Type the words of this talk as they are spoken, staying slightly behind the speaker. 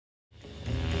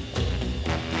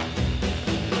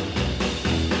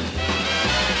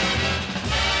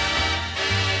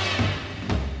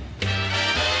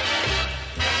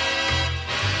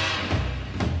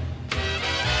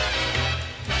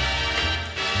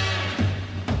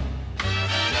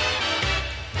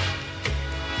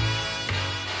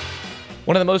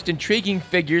One of the most intriguing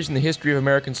figures in the history of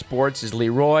American sports is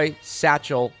Leroy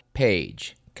Satchel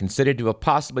Paige. Considered to have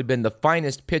possibly been the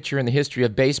finest pitcher in the history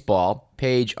of baseball,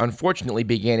 Paige unfortunately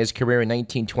began his career in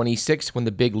 1926 when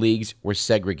the big leagues were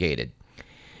segregated.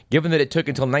 Given that it took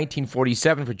until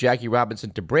 1947 for Jackie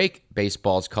Robinson to break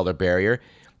baseball's color barrier,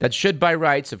 that should by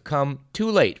rights have come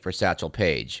too late for Satchel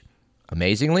Paige.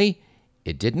 Amazingly,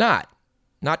 it did not.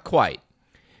 Not quite.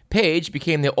 Paige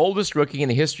became the oldest rookie in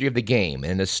the history of the game,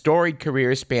 and in a storied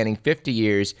career spanning 50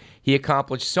 years, he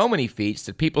accomplished so many feats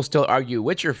that people still argue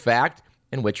which are fact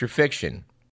and which are fiction.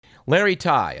 Larry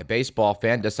Tye, a baseball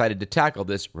fan, decided to tackle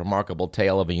this remarkable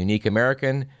tale of a unique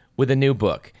American with a new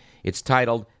book. It's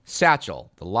titled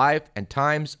Satchel, The Life and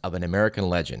Times of an American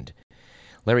Legend.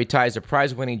 Larry Tye is a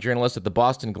prize-winning journalist at the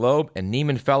Boston Globe and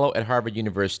Nieman Fellow at Harvard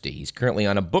University. He's currently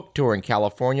on a book tour in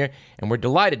California, and we're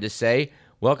delighted to say,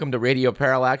 welcome to Radio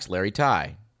Parallax, Larry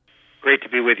Tye. Great to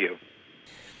be with you.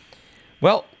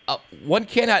 Well, one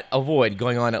cannot avoid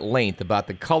going on at length about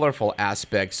the colorful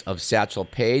aspects of Satchel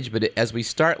Paige, but as we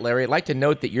start, Larry, I'd like to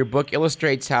note that your book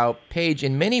illustrates how Paige,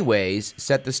 in many ways,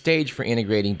 set the stage for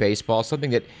integrating baseball, something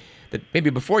that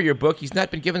maybe before your book he's not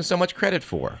been given so much credit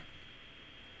for.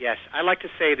 Yes, I like to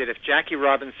say that if Jackie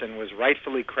Robinson was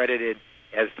rightfully credited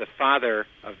as the father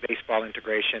of baseball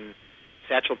integration,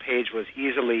 Satchel Paige was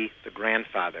easily the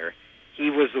grandfather. He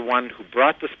was the one who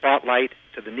brought the spotlight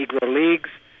to the Negro Leagues,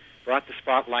 brought the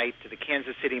spotlight to the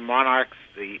Kansas City Monarchs,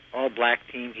 the all-black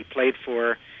team he played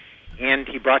for, and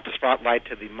he brought the spotlight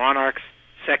to the Monarchs'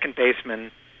 second baseman,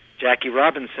 Jackie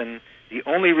Robinson. The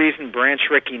only reason Branch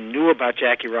Rickey knew about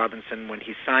Jackie Robinson when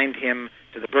he signed him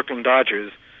to the Brooklyn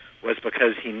Dodgers was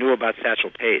because he knew about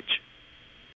Satchel Paige.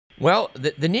 Well,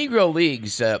 the Negro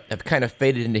Leagues have kind of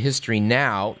faded into history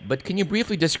now, but can you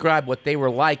briefly describe what they were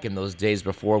like in those days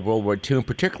before World War II, and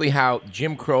particularly how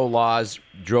Jim Crow laws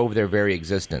drove their very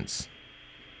existence?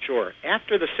 Sure.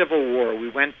 After the Civil War, we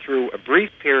went through a brief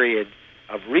period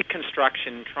of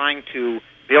reconstruction trying to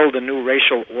build a new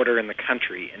racial order in the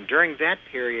country, and during that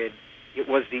period, it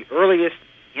was the earliest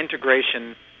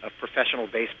integration of professional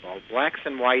baseball. Blacks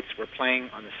and whites were playing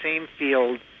on the same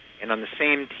field and on the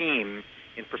same team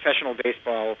in professional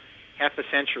baseball half a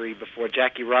century before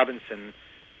Jackie Robinson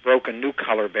broke a new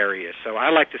color barrier. So I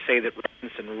like to say that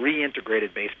Robinson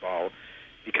reintegrated baseball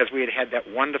because we had had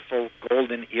that wonderful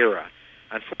golden era.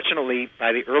 Unfortunately,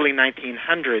 by the early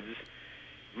 1900s,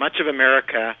 much of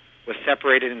America was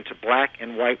separated into black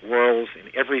and white worlds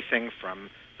in everything from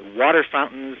the water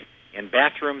fountains and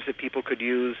bathrooms that people could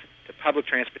use to public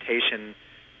transportation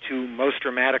to, most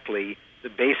dramatically, the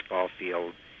baseball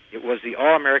field. It was the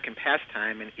all-American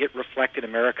pastime, and it reflected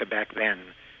America back then.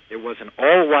 There was an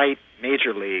all-white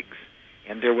major leagues,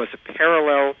 and there was a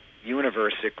parallel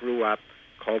universe that grew up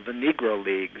called the Negro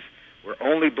Leagues, where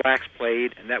only blacks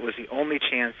played, and that was the only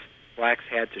chance blacks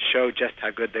had to show just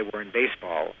how good they were in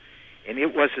baseball. And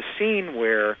it was a scene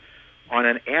where, on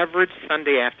an average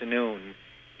Sunday afternoon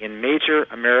in major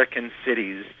American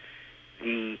cities,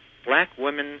 the black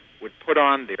women would put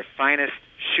on their finest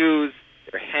shoes,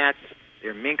 their hats,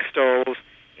 their mink stoles,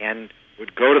 and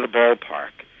would go to the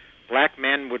ballpark. Black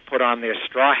men would put on their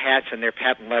straw hats and their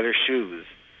patent leather shoes.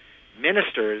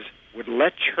 Ministers would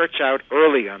let church out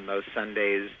early on those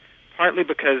Sundays, partly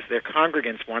because their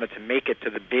congregants wanted to make it to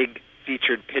the big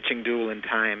featured pitching duel in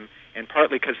time, and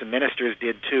partly because the ministers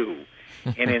did too.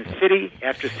 And in city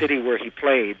after city where he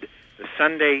played, the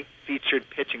Sunday featured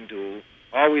pitching duel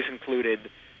always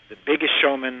included the biggest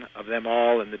showman of them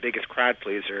all and the biggest crowd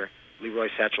pleaser, Leroy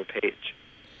Satchel Paige.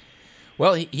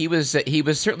 Well, he was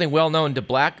certainly well known to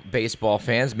black baseball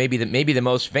fans, maybe the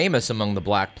most famous among the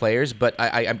black players. But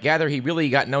I gather he really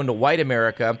got known to white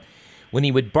America when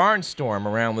he would barnstorm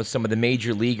around with some of the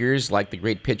major leaguers, like the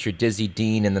great pitcher Dizzy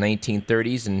Dean in the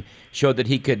 1930s, and showed that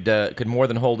he could more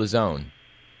than hold his own.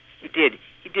 He did.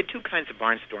 He did two kinds of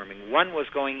barnstorming. One was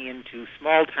going into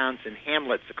small towns and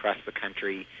hamlets across the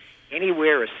country,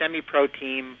 anywhere a semi-pro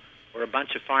team or a bunch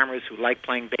of farmers who liked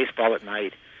playing baseball at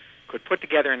night could put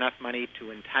together enough money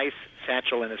to entice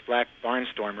Satchel and his black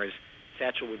barnstormers,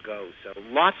 Satchel would go. So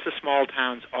lots of small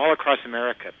towns all across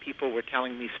America, people were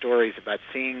telling me stories about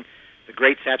seeing the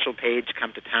great Satchel Paige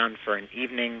come to town for an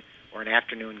evening or an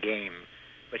afternoon game.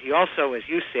 But he also, as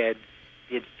you said,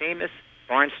 did famous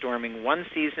barnstorming one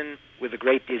season with the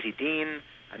great Dizzy Dean,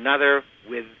 another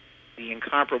with the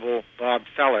incomparable Bob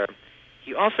Feller.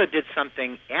 He also did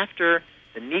something after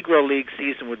the Negro League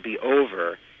season would be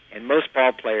over, and most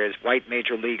ball players, white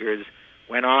major leaguers,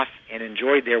 went off and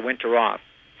enjoyed their winter off.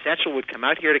 Satchel would come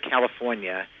out here to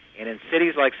California, and in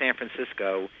cities like San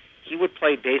Francisco, he would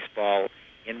play baseball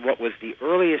in what was the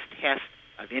earliest test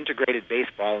of integrated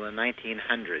baseball in the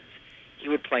 1900s. he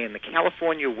would play in the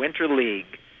California Winter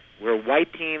League, where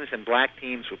white teams and black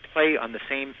teams would play on the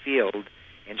same field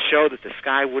and show that the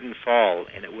sky wouldn't fall.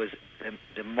 And it was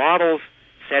the models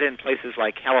set in places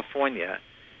like California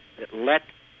that let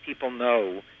people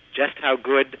know just how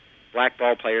good black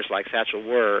ball players like Satchel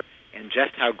were and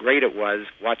just how great it was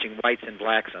watching whites and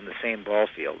blacks on the same ball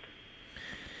field.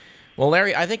 Well,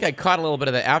 Larry, I think I caught a little bit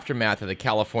of the aftermath of the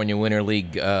California Winter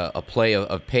League a play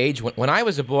of Page. When I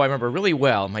was a boy, I remember really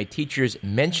well my teachers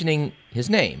mentioning his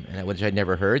name, which I'd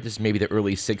never heard. This is maybe the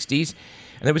early 60s.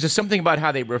 And there was just something about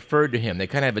how they referred to him. They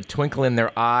kind of have a twinkle in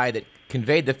their eye that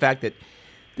conveyed the fact that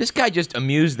this guy just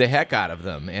amused the heck out of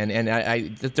them. And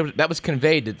that was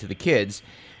conveyed to the kids.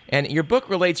 And your book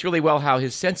relates really well how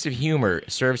his sense of humor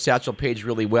served Satchel Paige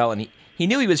really well. And he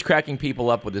knew he was cracking people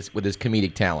up with his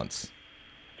comedic talents.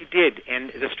 He did, and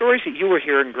the stories that you were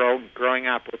hearing growing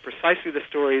up were precisely the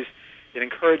stories that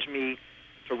encouraged me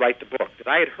to write the book. That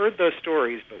I had heard those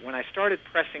stories, but when I started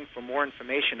pressing for more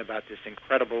information about this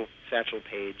incredible Satchel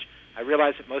Paige, I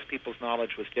realized that most people's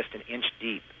knowledge was just an inch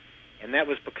deep, and that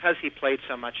was because he played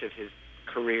so much of his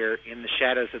career in the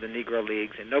shadows of the Negro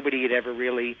Leagues, and nobody had ever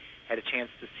really had a chance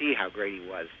to see how great he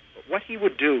was. But what he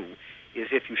would do is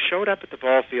if you showed up at the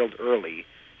ball field early,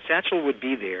 Satchel would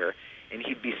be there, and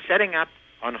he'd be setting up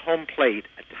on home plate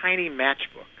a tiny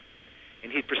matchbook.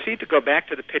 And he'd proceed to go back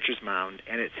to the pitcher's mound,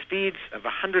 and at speeds of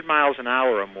 100 miles an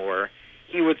hour or more,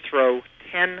 he would throw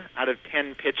 10 out of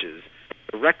 10 pitches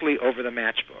directly over the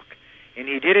matchbook. And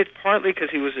he did it partly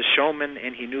because he was a showman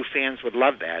and he knew fans would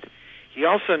love that. He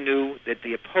also knew that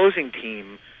the opposing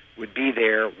team would be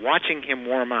there watching him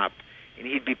warm up, and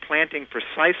he'd be planting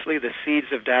precisely the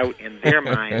seeds of doubt in their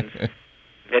minds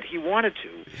that he wanted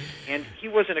to. And he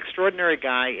was an extraordinary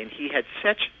guy, and he had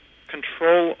such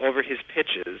control over his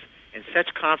pitches and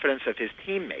such confidence of his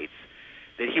teammates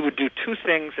that he would do two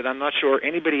things that I'm not sure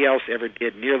anybody else ever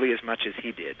did nearly as much as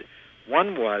he did.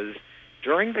 One was,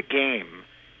 during the game,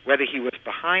 whether he was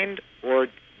behind or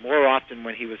more often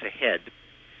when he was ahead,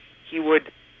 he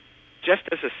would, just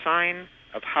as a sign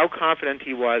of how confident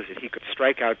he was that he could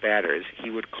strike out batters, he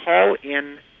would call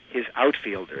in his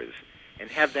outfielders and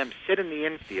have them sit in the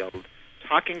infield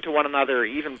talking to one another or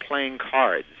even playing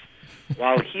cards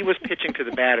while he was pitching to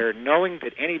the batter, knowing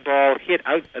that any ball hit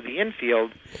out of the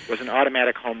infield was an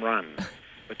automatic home run.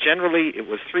 But generally, it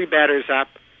was 3 batters up,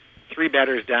 3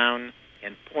 batters down,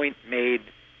 and point made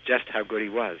just how good he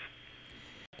was.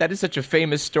 That is such a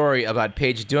famous story about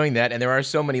Page doing that, and there are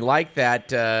so many like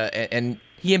that, and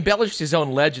he embellished his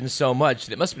own legend so much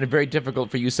that it must have been very difficult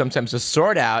for you sometimes to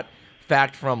sort out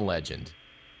fact from legend.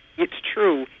 It's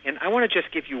true, and I want to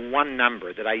just give you one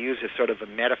number that I use as sort of a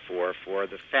metaphor for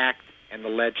the fact and the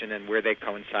legend and where they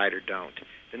coincide or don't.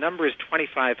 The number is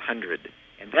 2,500,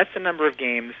 and that's the number of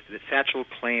games that Satchel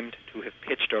claimed to have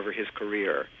pitched over his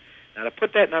career. Now, to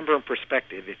put that number in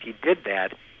perspective, if he did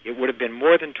that, it would have been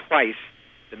more than twice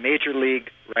the major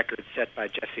league record set by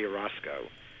Jesse Orosco.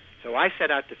 So I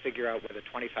set out to figure out whether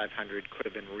 2,500 could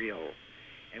have been real.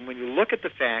 And when you look at the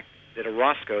fact that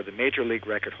Orosco, the major league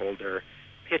record holder,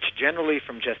 pitched generally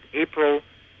from just April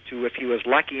to, if he was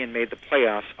lucky and made the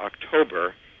playoffs,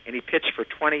 October, and he pitched for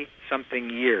 20-something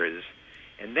years.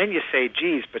 And then you say,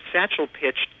 geez, but Satchel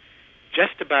pitched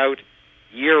just about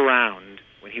year-round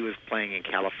when he was playing in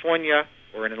California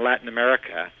or in Latin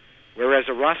America, whereas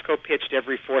Orosco pitched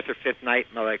every 4th or 5th night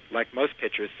like most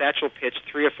pitchers. Satchel pitched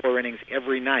 3 or 4 innings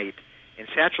every night, and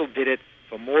Satchel did it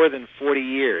for more than 40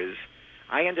 years.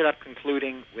 I ended up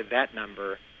concluding with that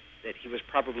number that he was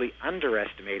probably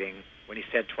underestimating when he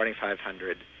said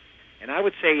 2,500. And I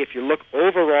would say if you look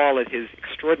overall at his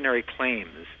extraordinary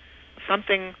claims,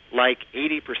 something like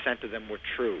 80% of them were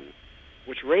true,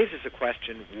 which raises a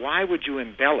question, why would you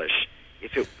embellish?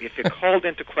 If it called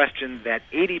into question that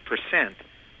 80%,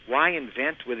 why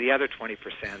invent with the other 20%?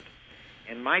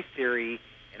 And my theory,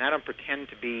 and I don't pretend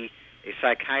to be a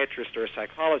psychiatrist or a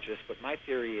psychologist, but my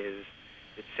theory is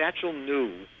that Satchel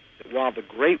knew that while the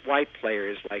great white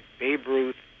players like Babe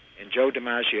Ruth and Joe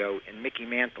DiMaggio and Mickey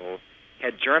Mantle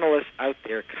had journalists out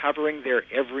there covering their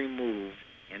every move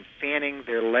and fanning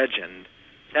their legend,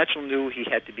 Satchel knew he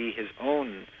had to be his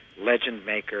own legend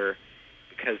maker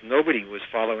because nobody was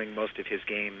following most of his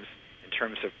games in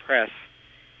terms of press.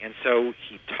 And so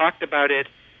he talked about it,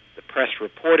 the press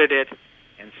reported it,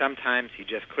 and sometimes he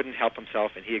just couldn't help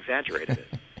himself and he exaggerated it.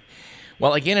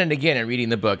 Well, again and again in reading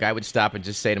the book, I would stop and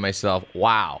just say to myself,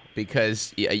 wow,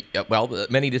 because, well,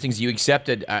 many of the things you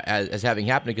accepted as having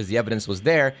happened because the evidence was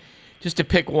there. Just to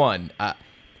pick one, at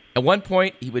one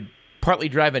point he would partly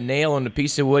drive a nail on a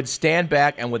piece of wood, stand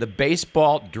back, and with a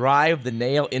baseball drive the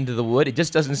nail into the wood. It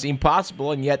just doesn't seem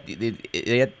possible, and yet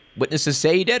witnesses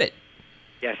say he did it.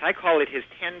 Yes, I call it his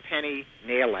 10-penny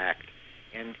nail act.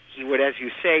 And he would, as you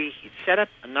say, he'd set up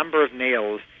a number of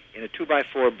nails in a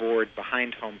 2x4 board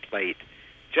behind home plate,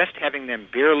 just having them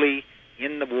barely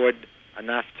in the wood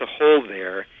enough to hold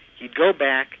there. He'd go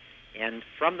back, and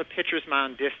from the pitcher's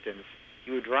mound distance,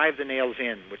 he would drive the nails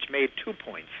in, which made 2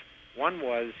 points. One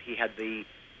was he had the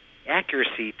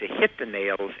accuracy to hit the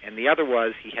nails, and the other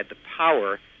was he had the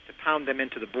power to pound them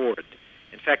into the board.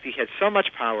 In fact, he had so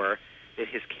much power that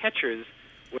his catchers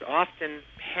would often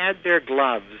pad their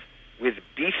gloves with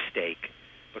beefsteak,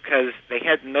 because they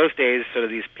had in those days sort of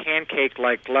these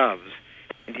pancake-like gloves.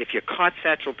 And if you caught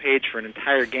Satchel Paige for an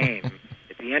entire game,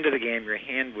 at the end of the game, your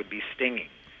hand would be stinging.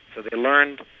 So they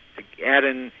learned to add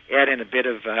in a bit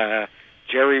of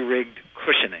jerry-rigged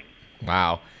cushioning.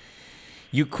 Wow.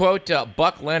 You quote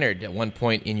Buck Leonard at one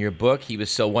point in your book. He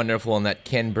was so wonderful in that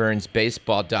Ken Burns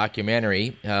baseball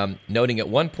documentary, noting at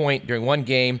one point during one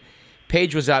game,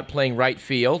 Paige was out playing right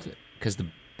field because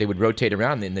they would rotate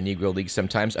around in the Negro League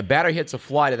sometimes. A batter hits a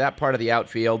fly to that part of the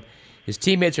outfield. His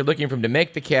teammates are looking for him to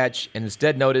make the catch, and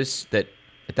instead notice that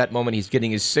at that moment he's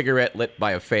getting his cigarette lit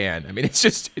by a fan. I mean,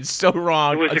 it's so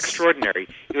wrong. It was extraordinary.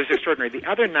 It was extraordinary. The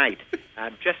other night,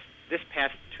 just this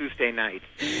past Tuesday night,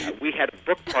 we had a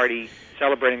book party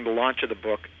celebrating the launch of the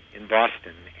book in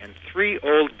Boston, and 3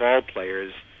 old ball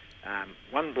players,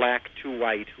 one black, 2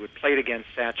 white, who had played against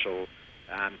Satchel,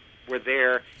 were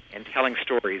there and telling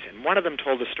stories. And one of them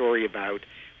told a story about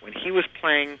when he was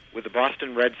playing with the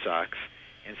Boston Red Sox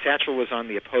and Satchel was on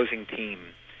the opposing team,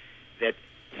 that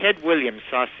Ted Williams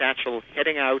saw Satchel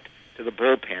heading out to the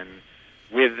bullpen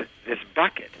with this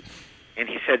bucket. And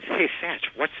he said, "Hey, Satch,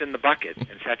 what's in the bucket?"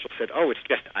 And Satchel said, "Oh, it's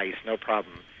just ice, no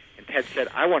problem." And Ted said,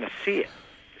 "I want to see it."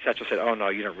 Satchel said, "Oh, no,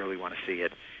 you don't really want to see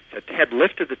it." So Ted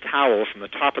lifted the towel from the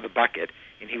top of the bucket,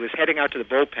 and he was heading out to the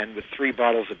bullpen with 3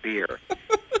 bottles of beer.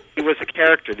 He was a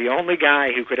character. The only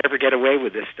guy who could ever get away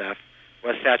with this stuff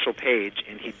was Satchel Paige,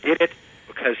 and he did it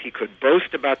because he could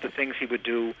boast about the things he would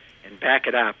do and back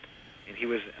it up, and he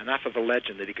was enough of a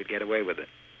legend that he could get away with it.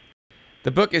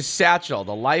 The book is Satchel,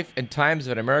 The Life and Times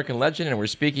of an American Legend, and we're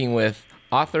speaking with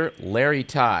author Larry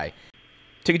Tye.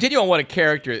 To continue on what a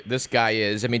character this guy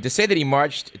is, I mean, to say that he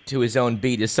marched to his own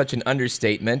beat is such an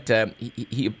understatement.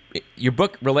 Your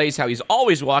book relays how he's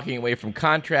always walking away from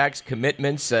contracts,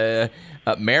 commitments,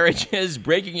 marriages,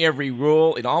 breaking every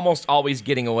rule, and almost always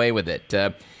getting away with it.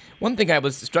 One thing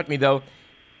struck me, though,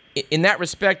 in that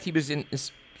respect, he was in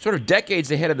sort of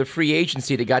decades ahead of the free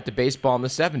agency that got to baseball in the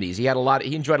 70s.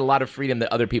 He enjoyed a lot of freedom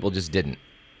that other people just didn't.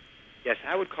 Yes,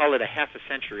 I would call it a half a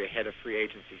century ahead of free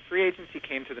agency. Free agency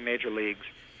came to the major leagues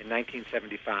in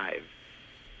 1975.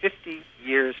 50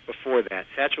 years before that,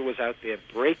 Satchel was out there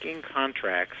breaking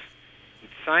contracts. He'd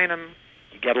sign them,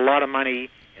 he'd get a lot of money,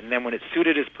 and then when it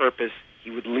suited his purpose, he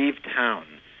would leave town.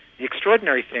 The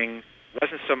extraordinary thing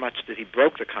wasn't so much that he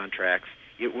broke the contracts,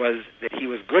 it was that he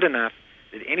was good enough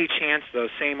that any chance those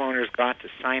same owners got to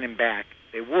sign him back,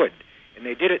 they would. And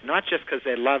they did it not just because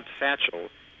they loved Satchel,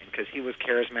 because he was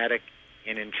charismatic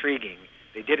and intriguing.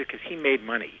 They did it because he made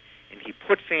money, and he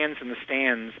put fans in the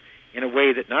stands in a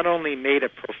way that not only made a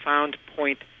profound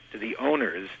point to the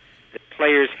owners that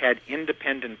players had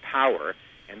independent power,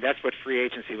 and that's what free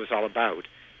agency was all about,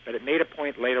 but it made a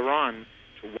point later on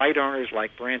to white owners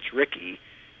like Branch Rickey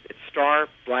that star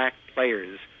black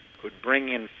players could bring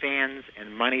in fans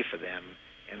and money for them,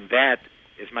 and that,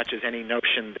 as much as any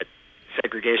notion that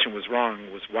segregation was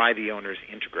wrong, was why the owners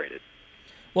integrated.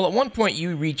 Well, at one point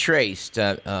you retraced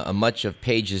much of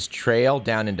Paige's trail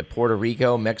down into Puerto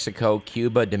Rico, Mexico,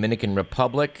 Cuba, Dominican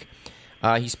Republic.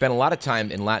 He spent a lot of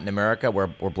time in Latin America where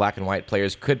black and white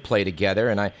players could play together,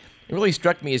 and it really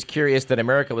struck me as curious that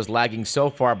America was lagging so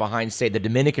far behind, say, the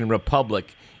Dominican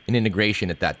Republic in integration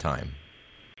at that time.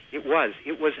 It was.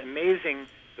 It was amazing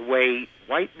the way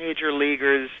white major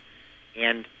leaguers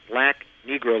and black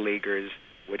Negro leaguers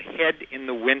would head in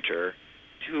the winter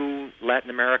to Latin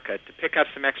America to pick up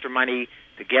some extra money,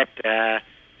 to get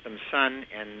some sun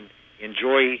and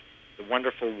enjoy the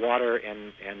wonderful water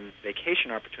and vacation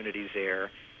opportunities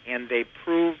there. And they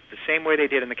proved the same way they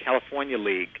did in the California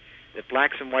League that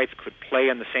blacks and whites could play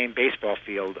on the same baseball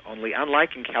field, only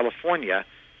unlike in California,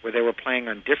 where they were playing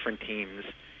on different teams,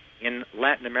 in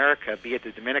Latin America, be it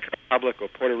the Dominican Republic or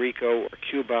Puerto Rico or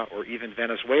Cuba or even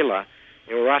Venezuela,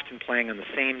 they were often playing on the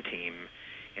same team.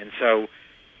 And so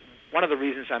one of the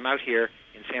reasons I'm out here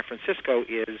in San Francisco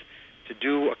is to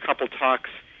do a couple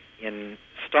talks in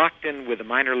Stockton with the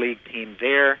minor league team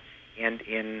there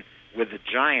and with the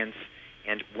Giants.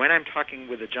 And when I'm talking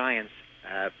with the Giants,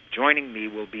 joining me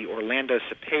will be Orlando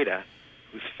Cepeda,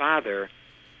 whose father,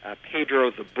 Pedro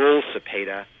the Bull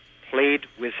Cepeda, played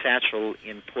with Satchel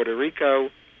in Puerto Rico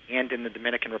and in the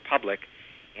Dominican Republic,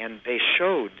 and they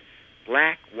showed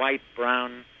black, white,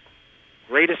 brown,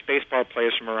 greatest baseball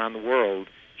players from around the world,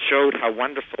 showed how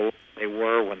wonderful they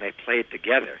were when they played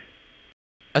together.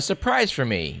 A surprise for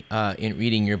me in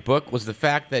reading your book was the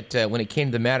fact that when it came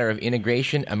to the matter of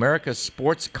integration, America's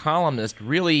sports columnists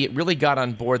really got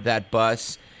on board that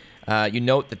bus. You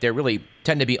note that they really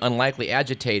tend to be unlikely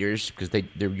agitators because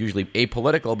they're usually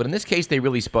apolitical, but in this case they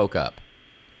really spoke up.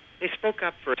 They spoke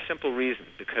up for a simple reason,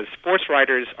 because sports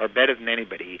writers are better than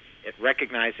anybody at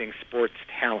recognizing sports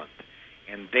talent.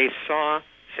 And they saw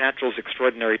Satchel's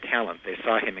extraordinary talent. They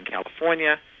saw him in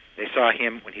California. They saw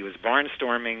him when he was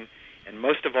barnstorming. And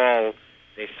most of all,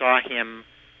 they saw him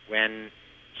when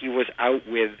he was out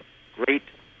with great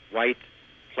white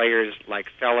players like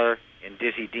Feller and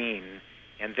Dizzy Dean.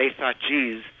 And they thought,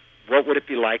 geez, what would it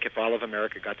be like if all of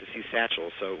America got to see Satchel?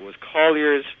 So it was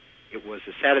Collier's, it was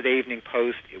the Saturday Evening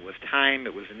Post, it was Time,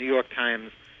 it was the New York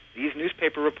Times. These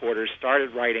newspaper reporters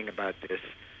started writing about this.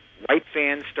 White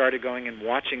fans started going and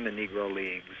watching the Negro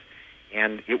Leagues.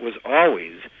 And it was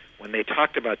always, when they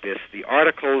talked about this, the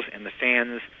articles and the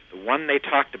fans, the one they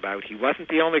talked about, he wasn't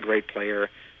the only great player,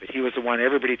 but he was the one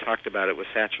everybody talked about. It was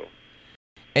Satchel.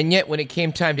 And yet, when it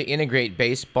came time to integrate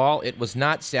baseball, it was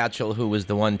not Satchel who was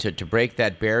the one to break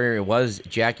that barrier. It was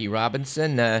Jackie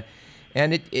Robinson.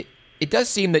 And it does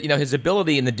seem that, his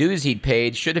ability in the dues he'd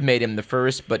paid should have made him the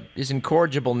first, but his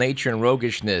incorrigible nature and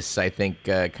roguishness, I think,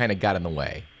 kind of got in the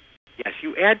way. Yes,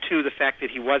 you add to the fact that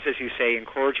he was, as you say,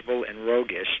 incorrigible and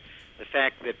roguish, the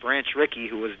fact that Branch Rickey,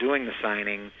 who was doing the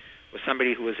signing, was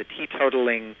somebody who was a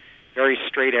teetotaling, very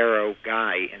straight arrow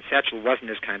guy, and Satchel wasn't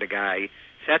his kind of guy.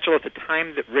 Satchel, at the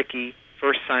time that Rickey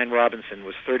first signed Robinson,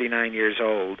 was 39 years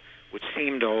old, which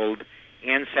seemed old,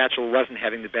 and Satchel wasn't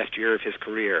having the best year of his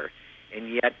career.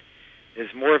 And yet,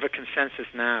 there's more of a consensus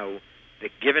now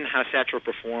that given how Satchel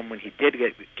performed when he did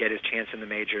get his chance in the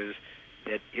majors,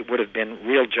 that it would have been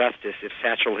real justice if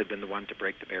Satchel had been the one to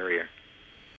break the barrier.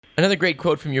 Another great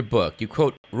quote from your book. You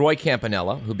quote Roy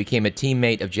Campanella, who became a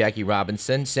teammate of Jackie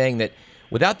Robinson, saying that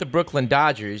without the Brooklyn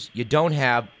Dodgers, you don't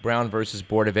have Brown versus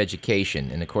Board of Education.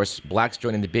 And, of course, blacks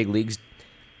joining the big leagues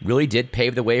really did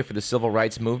pave the way for the civil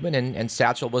rights movement, and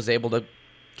Satchel was able to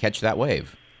catch that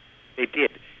wave. They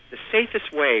did. The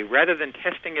safest way, rather than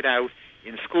testing it out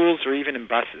in schools or even in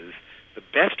buses, the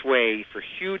best way for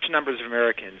huge numbers of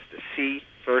Americans to see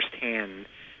firsthand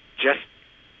just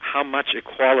how much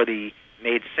equality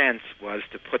made sense was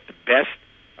to put the best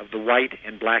of the white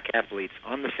and black athletes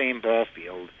on the same ball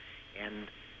field. And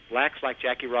blacks like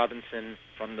Jackie Robinson,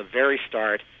 from the very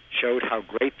start, showed how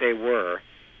great they were.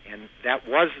 And that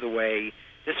was the way.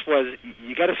 This was,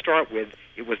 you got to start with,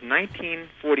 it was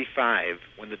 1945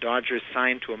 when the Dodgers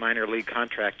signed to a minor league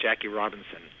contract Jackie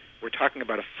Robinson. We're talking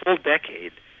about a full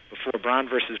decade before Brown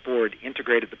versus Board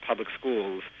integrated the public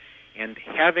schools. And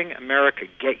having America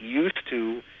get used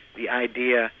to the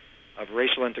idea of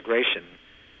racial integration,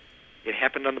 it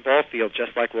happened on the ball field,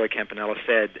 just like Roy Campanella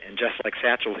said, and just like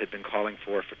Satchel had been calling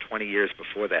for 20 years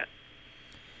before that.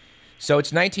 So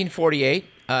it's 1948.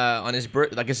 On his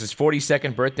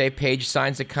 42nd birthday, Page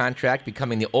signs a contract,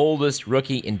 becoming the oldest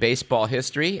rookie in baseball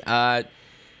history.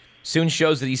 Soon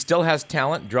shows that he still has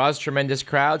talent, draws tremendous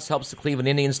crowds, helps the Cleveland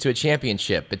Indians to a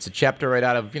championship. It's a chapter right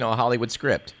out of, a Hollywood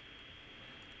script.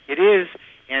 It is,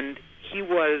 and he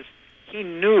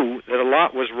knew that a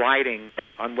lot was riding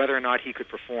on whether or not he could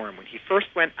perform. When he first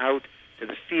went out to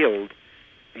the field,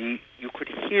 you could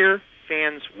hear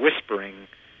fans whispering,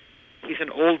 "He's an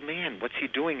old man. What's he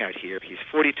doing out here? He's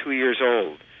 42 years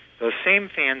old." Those same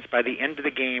fans, by the end of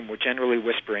the game, were generally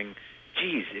whispering,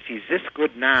 "Geez, if he's this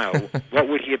good now, what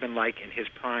would he have been like in his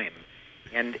prime?"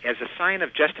 And as a sign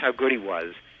of just how good he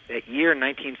was, that year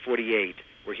 1948,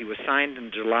 where he was signed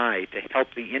in July to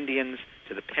help the Indians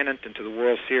to the pennant and to the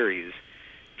World Series,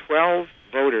 12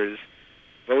 voters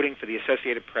voting for the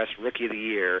Associated Press Rookie of the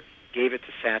Year gave it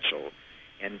to Satchel.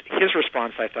 And his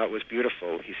response, I thought, was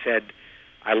beautiful. He said,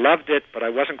 "I loved it, but I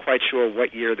wasn't quite sure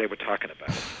what year they were talking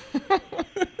about."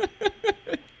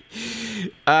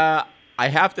 I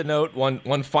have to note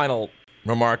one final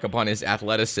remark upon his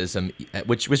athleticism,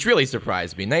 which really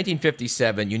surprised me. In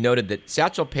 1957, you noted that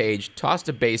Satchel Paige tossed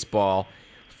a baseball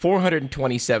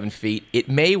 427 feet. It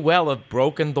may well have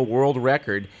broken the world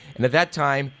record, and at that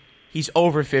time, he's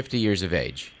over 50 years of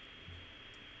age.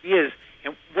 He is,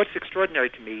 and what's extraordinary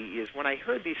to me is when I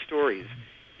heard these stories,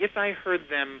 if I heard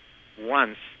them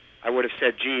once, I would have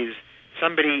said, "Geez,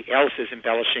 somebody else is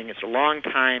embellishing. It's a long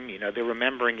time, they're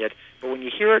remembering it. But when you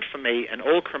hear it from an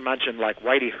old curmudgeon like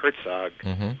Whitey Herzog,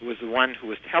 who was the one who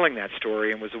was telling that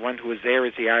story and was the one who was there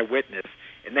as the eyewitness,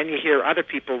 and then you hear other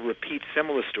people repeat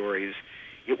similar stories,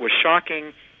 it was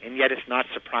shocking, and yet it's not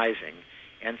surprising.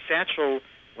 And Satchel,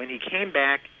 when he came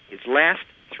back, his last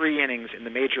 3 innings in the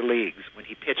major leagues, when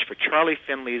he pitched for Charlie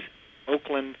Finley's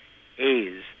Oakland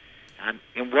A's,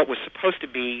 in what was supposed to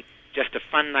be just a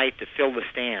fun night to fill the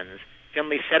stands,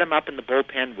 Finley set him up in the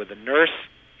bullpen with a nurse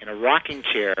in a rocking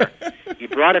chair. He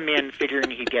brought him in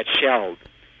figuring he'd get shelled.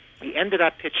 He ended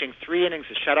up pitching 3 innings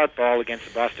of shutout ball against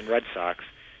the Boston Red Sox.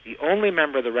 The only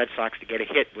member of the Red Sox to get a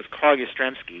hit was Carl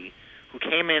Yastrzemski, who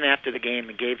came in after the game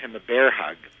and gave him a bear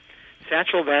hug.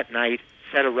 Satchel that night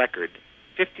set a record.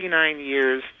 59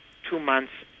 years, 2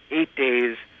 months, 8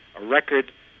 days, a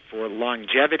record for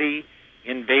longevity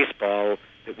in baseball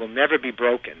that will never be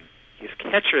broken. His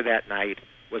catcher that night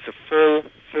was a full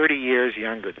 30 years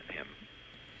younger than him.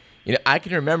 I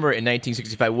can remember in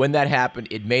 1965 when that happened,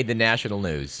 it made the national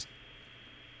news.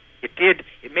 It did.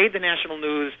 It made the national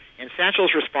news, and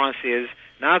Satchel's response is,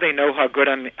 now they know how good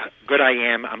I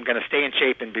am. I'm going to stay in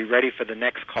shape and be ready for the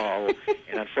next call.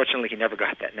 And unfortunately, he never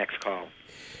got that next call.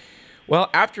 Well,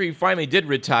 after he finally did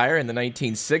retire in the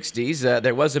 1960s,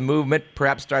 there was a movement,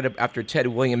 perhaps started after Ted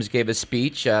Williams gave a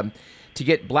speech, to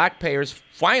get black players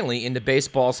finally into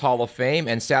baseball's Hall of Fame,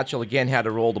 and Satchel again had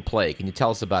a role to play. Can you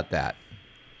tell us about that?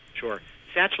 Sure.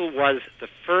 Satchel was the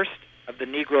first of the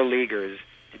Negro Leaguers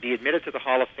to be admitted to the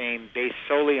Hall of Fame based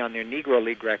solely on their Negro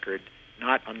League record,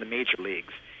 not on the major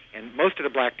leagues. And most of the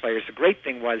black players, the great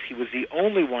thing was he was the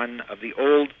only one of the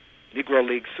old Negro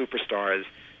League superstars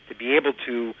to be able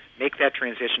to make that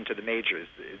transition to the majors.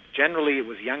 Generally, it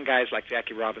was young guys like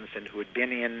Jackie Robinson who had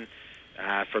been in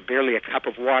for barely a cup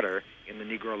of water in the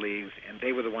Negro Leagues, and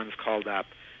they were the ones called up.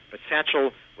 But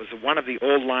Satchel was one of the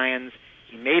old Lions.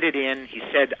 He made it in. He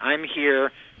said, I'm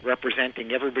here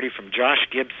representing everybody from Josh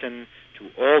Gibson to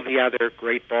all the other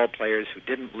great ball players who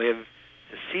didn't live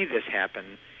to see this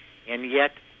happen. And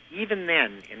yet, even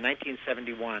then, in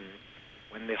 1971,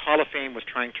 when the Hall of Fame was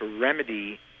trying to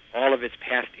remedy all of its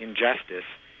past injustice,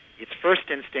 its first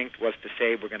instinct was to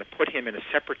say, we're going to put him in a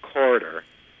separate corridor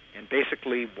and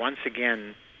basically, once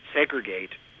again,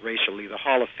 segregate racially, the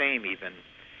Hall of Fame even.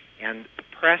 And the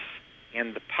press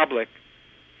and the public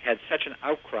had such an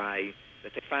outcry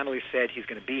that they finally said he's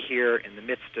going to be here in the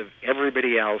midst of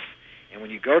everybody else. And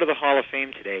when you go to the Hall of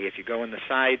Fame today, if you go in the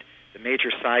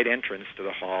major side entrance to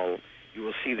the hall, you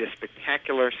will see this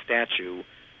spectacular statue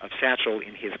of Satchel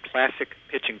in his classic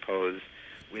pitching pose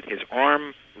with his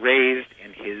arm raised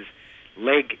and his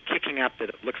leg kicking up that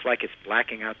it looks like it's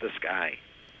blacking out the sky.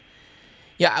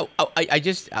 Yeah, I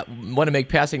just want to make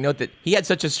passing note that he had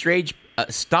such a strange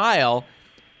style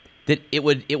that it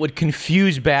would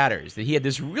confuse batters, that he had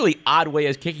this really odd way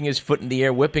of kicking his foot in the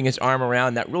air, whipping his arm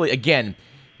around, that really, again,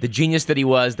 the genius that he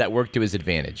was, that worked to his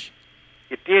advantage.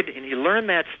 It did, and he learned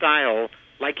that style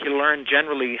like he learned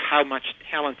generally how much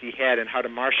talent he had and how to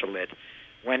marshal it.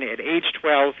 When at age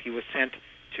 12, he was sent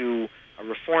to a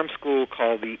reform school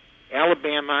called the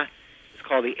Alabama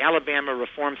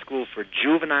Reform School for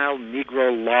Juvenile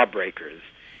Negro Lawbreakers.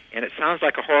 And it sounds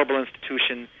like a horrible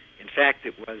institution. In fact,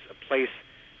 it was a place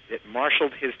that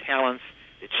marshaled his talents,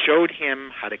 that showed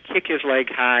him how to kick his leg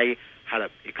high, how to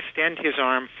extend his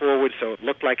arm forward so it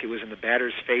looked like it was in the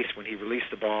batter's face when he released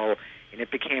the ball, and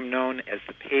it became known as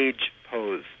the Page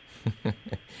pose.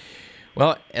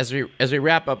 Well, as we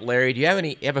wrap up, Larry, do you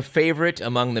have a favorite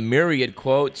among the myriad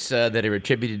quotes that are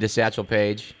attributed to Satchel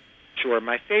Paige? Sure.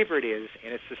 My favorite is,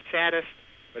 and it's the saddest,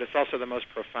 but it's also the most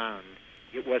profound.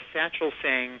 It was Satchel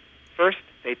saying, first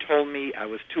they told me I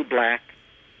was too black,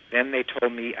 then they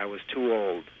told me I was too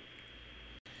old.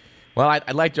 Well,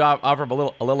 I'd like to offer him a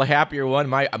little happier one.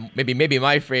 Maybe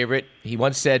my favorite. He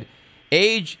once said,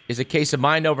 "Age is a case of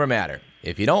mind over matter.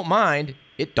 If you don't mind,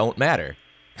 it don't matter."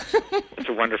 It's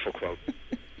a wonderful quote.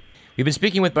 We've been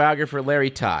speaking with biographer Larry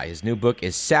Tye. His new book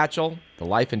is Satchel: The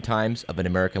Life and Times of an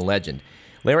American Legend.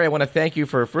 Larry, I want to thank you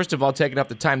for, first of all, taking up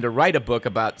the time to write a book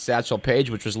about Satchel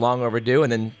Paige, which was long overdue,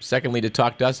 and then secondly, to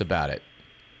talk to us about it.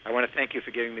 I want to thank you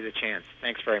for giving me the chance.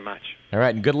 Thanks very much. All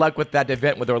right, and good luck with that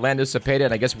event with Orlando Cepeda,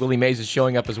 and I guess Willie Mays is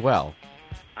showing up as well.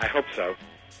 I hope so.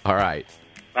 All right.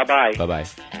 Bye-bye. Bye-bye.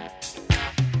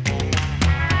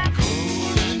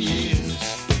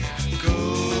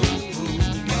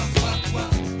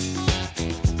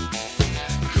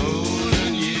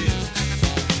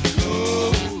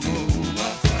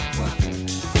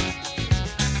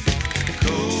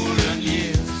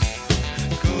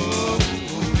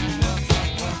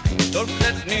 Don't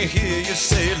let me hear you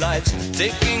say life's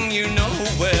taking you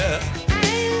nowhere.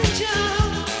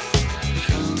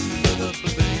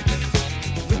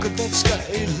 Look at that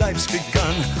sky, life's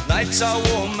begun. Nights are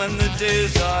warm and the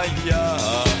days are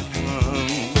young.